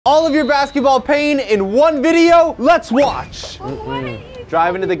all of your basketball pain in one video? Let's watch.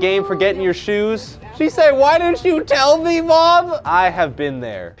 Driving to the game, forgetting your shoes. She said, why didn't you tell me, Mom? I have been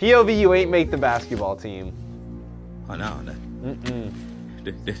there. POV, you ain't make the basketball team. Oh, no.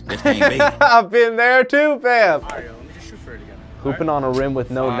 This ain't big. I've been there too, fam. All right, let me just shoot for it again. Hooping on a rim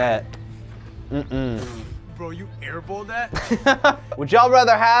with no net. Bro, you airballed that? Would y'all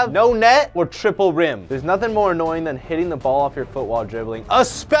rather have no net or triple rim? There's nothing more annoying than hitting the ball off your foot while dribbling,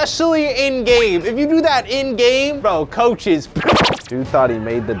 especially in game. If you do that in game, bro, coaches. Dude thought he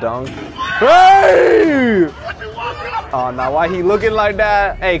made the dunk. Hey! Oh, now why he looking like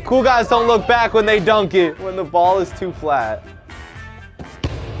that? Hey, cool guys don't look back when they dunk it, when the ball is too flat.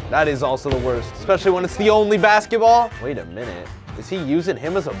 That is also the worst, especially when it's the only basketball. Wait a minute, is he using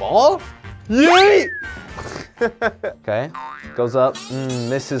him as a ball? Yeet! Okay, goes up,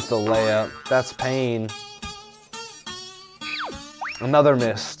 misses the layup. That's pain. Another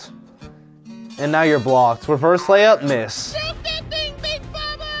missed. And now you're blocked. Reverse layup, miss.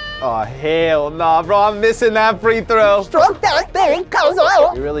 Oh, hell nah, bro, I'm missing that free throw. Stroke that thing, comes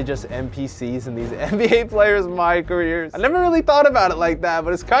out. You're really just NPCs in these NBA players' my careers. I never really thought about it like that,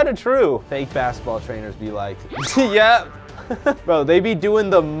 but it's kind of true. Fake basketball trainers be like, yeah. Bro, they be doing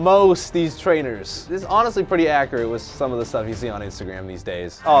the most, these trainers. This is honestly pretty accurate with some of the stuff you see on Instagram these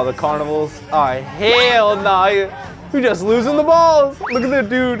days. Oh, the carnivals. Oh, hell nah. You're just losing the balls. Look at that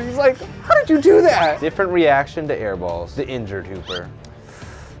dude. He's like, how did you do that? Different reaction to air balls. The injured hooper.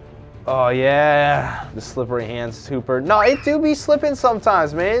 Oh yeah, the slippery hands hooper. No, it do be slipping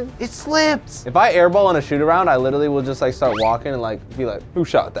sometimes, man. It slips. If I airball in a shoot around, I literally will just like start walking and like be like, who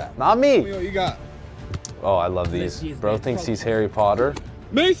shot that? Not me. What you got? Oh, I love these. Bro thinks he's Harry Potter.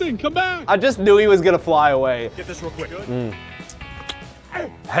 Mason, come back. I just knew he was gonna fly away. Get this real quick.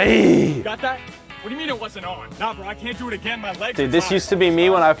 Hey. Got that? What do you mean it wasn't on? Nah, bro, I can't do it again. My legs Dude, this used to be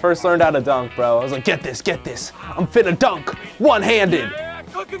me when I first learned how to dunk, bro. I was like, get this, get this. I'm finna dunk, one-handed. Yeah,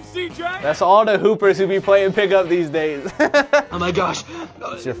 cook him, CJ. That's all the hoopers who be playing pickup these days. Oh my gosh.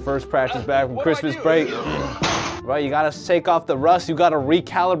 It's your first practice back from Christmas break. Right, you gotta shake off the rust. You gotta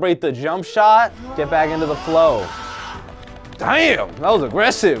recalibrate the jump shot. Get back into the flow. Damn, that was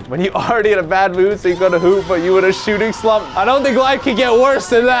aggressive. When you already in a bad mood, so you go to hoop, but you in a shooting slump. I don't think life can get worse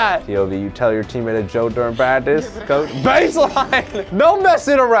than that. POV, you tell your teammate a joke during practice. Coach, baseline, no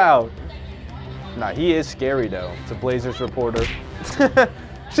messing around. Nah, he is scary though. It's a Blazers reporter.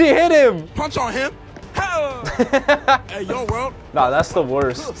 She hit him. Punch on him. Hey, yo, world. Nah, that's the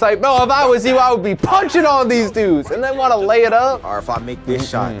worst. It's like, bro, if I was you, I would be punching on these dudes and then want to lay it up. Or if I make this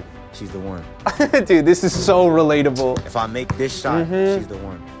shot, she's the one. Dude, this is so relatable. If I make this shot, she's the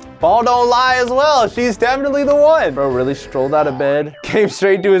one. Ball don't lie as well. She's definitely the one. Bro really strolled out of bed, came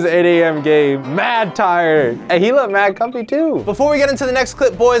straight to his 8 a.m. game. Mad tired. Hey, he looked mad comfy too. Before we get into the next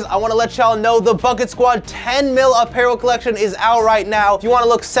clip, boys, I wanna let y'all know the Bucket Squad 10 mil apparel collection is out right now. If you wanna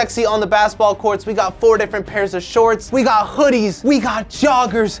look sexy on the basketball courts, we got 4 different pairs of shorts. We got hoodies, we got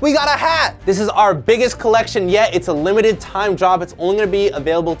joggers, we got a hat. This is our biggest collection yet. It's a limited time drop. It's only gonna be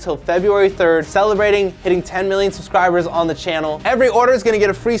available till February 3rd, celebrating hitting 10 million subscribers on the channel. Every order is gonna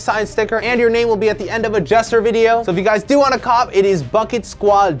get a free signed sticker and your name will be at the end of a Jester video. So if you guys do want to cop, it is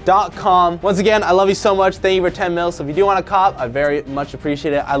bucketsquad.com. Once again, I love you so much. Thank you for 10 mil. So if you do want to cop, I very much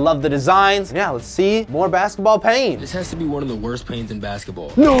appreciate it. I love the designs. And yeah, let's see more basketball pain. This has to be one of the worst pains in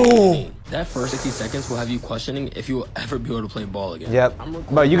basketball. No! That first 60 seconds will have you questioning if you will ever be able to play ball again. Yep.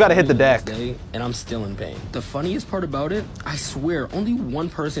 But you got to hit the deck. And I'm still in pain. The funniest part about it, I swear, only one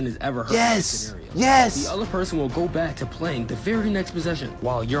person is ever hurt in this scenario. Yes! The other person will go back to playing the very next possession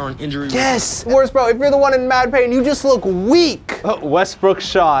while you're on injury. Yes! Worse, bro, if you're the one in mad pain, you just look weak. Oh, Westbrook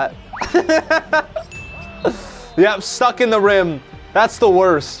shot. Yep, stuck in the rim. That's the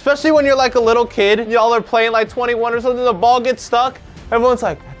worst. Especially when you're like a little kid, y'all are playing like 21 or something, the ball gets stuck. Everyone's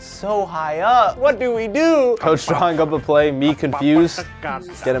like, that's so high up. What do we do? Coach drawing up a play, me confused.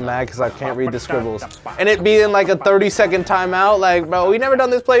 Getting mad because I can't read the scribbles. And it being like a 30-second timeout, like, bro, we never done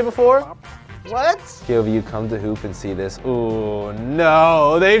this play before. What? POV, you come to hoop and see this. Ooh,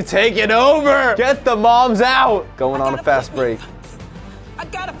 no, they've taken over. Get the moms out. Going on a fast break. I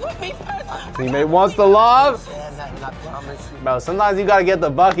gotta put me first. Teammate wants the lob. Bro, sometimes you gotta get the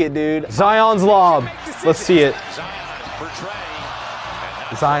bucket, dude. Zion's lob. Let's see it.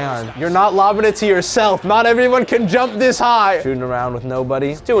 Zion, you're not lobbing it to yourself. Not everyone can jump this high. Shooting around with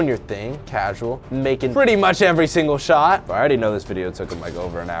nobody. Just doing your thing, casual. Making pretty much every single shot. I already know this video took him like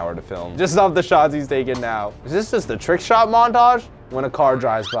over an hour to film. Just off the shots he's taking now. Is this just the trick shot montage? When a car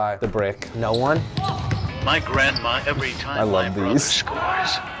drives by. The brick. No one? My grandma, every time I love my brother these.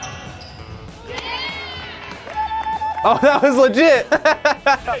 scores. Oh, that was legit.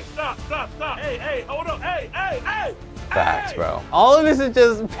 Hey, stop. Hey, hold up. Hey. Facts, bro. All of this is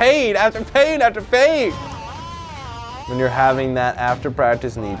just pain after pain after pain. When you're having that after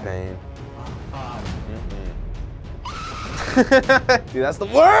practice knee pain. Dude, that's the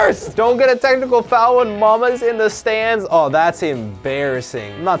worst. Don't get a technical foul when mama's in the stands. Oh, that's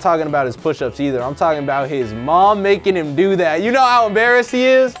embarrassing. I'm not talking about his push-ups either. I'm talking about his mom making him do that. You know how embarrassed he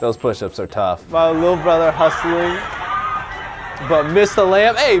is? Those push-ups are tough. My little brother hustling, but missed the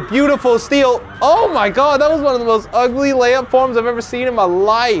layup. Hey, beautiful steal. Oh my God, that was one of the most ugly layup forms I've ever seen in my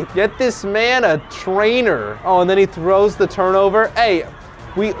life. Get this man a trainer. Oh, and then he throws the turnover. Hey,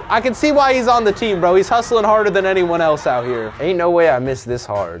 I can see why he's on the team, bro. He's hustling harder than anyone else out here. Ain't no way I missed this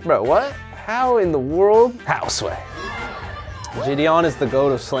hard. Bro, what? How in the world? Houseway. Gideon is the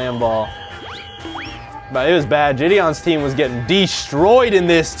GOAT of slam ball. But it was bad. Gideon's team was getting destroyed in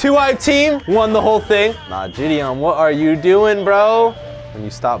this. 2-hype team won the whole thing. Nah, Gideon, what are you doing, bro? When you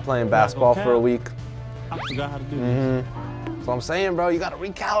stop playing basketball for a week. I forgot how to do this. That's what I'm saying, bro. You gotta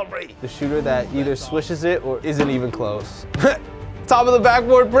recalibrate. The shooter that either swishes it or isn't even close. Top of the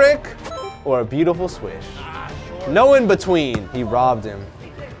backboard brick or a beautiful swish. No in between. He robbed him.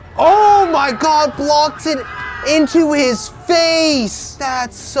 Oh my God, blocked it into his face.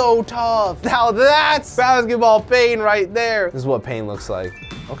 That's so tough. Now that's basketball pain right there. This is what pain looks like.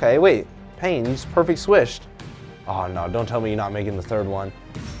 Okay, wait. Pain, you just perfect swished. Oh no, don't tell me you're not making the third one.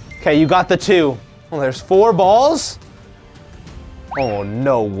 Okay, you got the 2. Oh, there's 4 balls? Oh,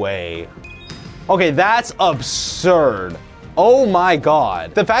 no way. Okay, that's absurd. Oh my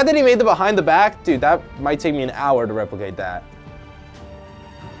God. The fact that he made the behind the back, dude, that might take me an hour to replicate that.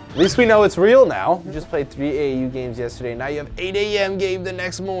 At least we know it's real now. You just played 3 AAU games yesterday. Now you have 8 a.m. game the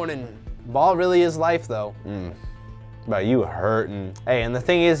next morning. Ball really is life though. Bro, you hurting. Hey, and the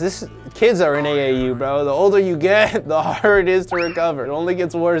thing is, kids are in AAU, bro. The older you get, the harder it is to recover. It only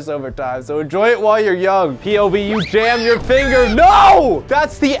gets worse over time, so enjoy it while you're young. POV, you jam your finger. No!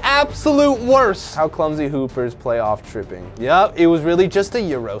 That's the absolute worst. How clumsy hoopers play off tripping. Yep, it was really just a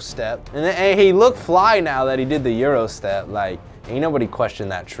Euro step. And then, he looked fly now that he did the Euro step. Like, ain't nobody question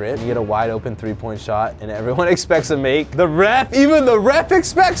that trip. You get a wide open 3-point shot and everyone expects a make. The ref, even the ref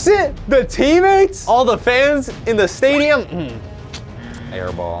expects it. The teammates, all the fans in the stadium.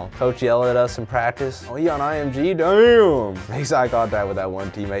 Airball. Coach yelled at us in practice. Oh, he on IMG? Damn. Makes eye contact with that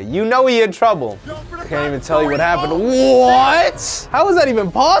one teammate. You know he in trouble. I can't even tell you what happened. What? How is that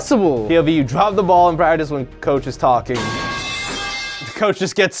even possible? POV, you drop the ball in practice when coach is talking. Coach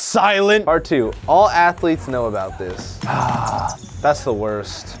just gets silent. Part 2, all athletes know about this. That's the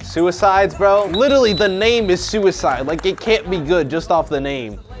worst. Suicides, bro. Literally, the name is suicide. Like, it can't be good just off the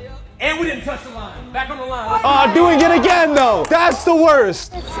name. And we didn't touch the line. Back on the line. Oh, doing it again, though. That's the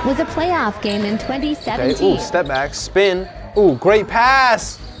worst. Was a playoff game in 2017. Okay, ooh, step back, spin. Ooh, great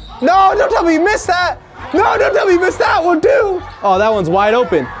pass. No, don't tell me you missed that. No, don't tell me you missed that one, too. Oh, that one's wide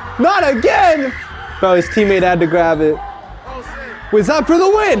open. Not again. Bro, his teammate had to grab it. Was that for the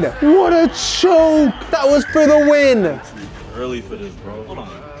win? What a choke! That was for the win! Early for this, bro. Hold on.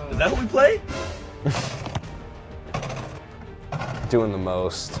 Is that what we play? Doing the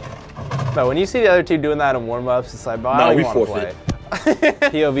most. But when you see the other two doing that in warm-ups, it's like, bro, I don't want to play.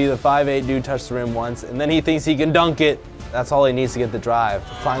 POV, the 5'8" dude touched the rim once, and then he thinks he can dunk it. That's all he needs to get the drive.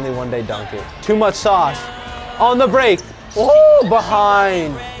 To finally one day dunk it. Too much sauce. On the break. Oh,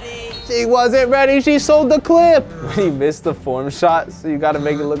 behind. She wasn't ready, she sold the clip. When you missed the form shot, so you gotta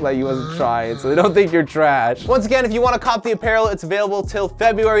make it look like you wasn't trying, so they don't think you're trash. Once again, if you wanna cop the apparel, it's available till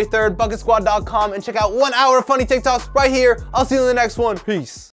February 3rd, bucketsquad.com, and check out 1 hour of funny TikToks right here. I'll see you in the next one. Peace.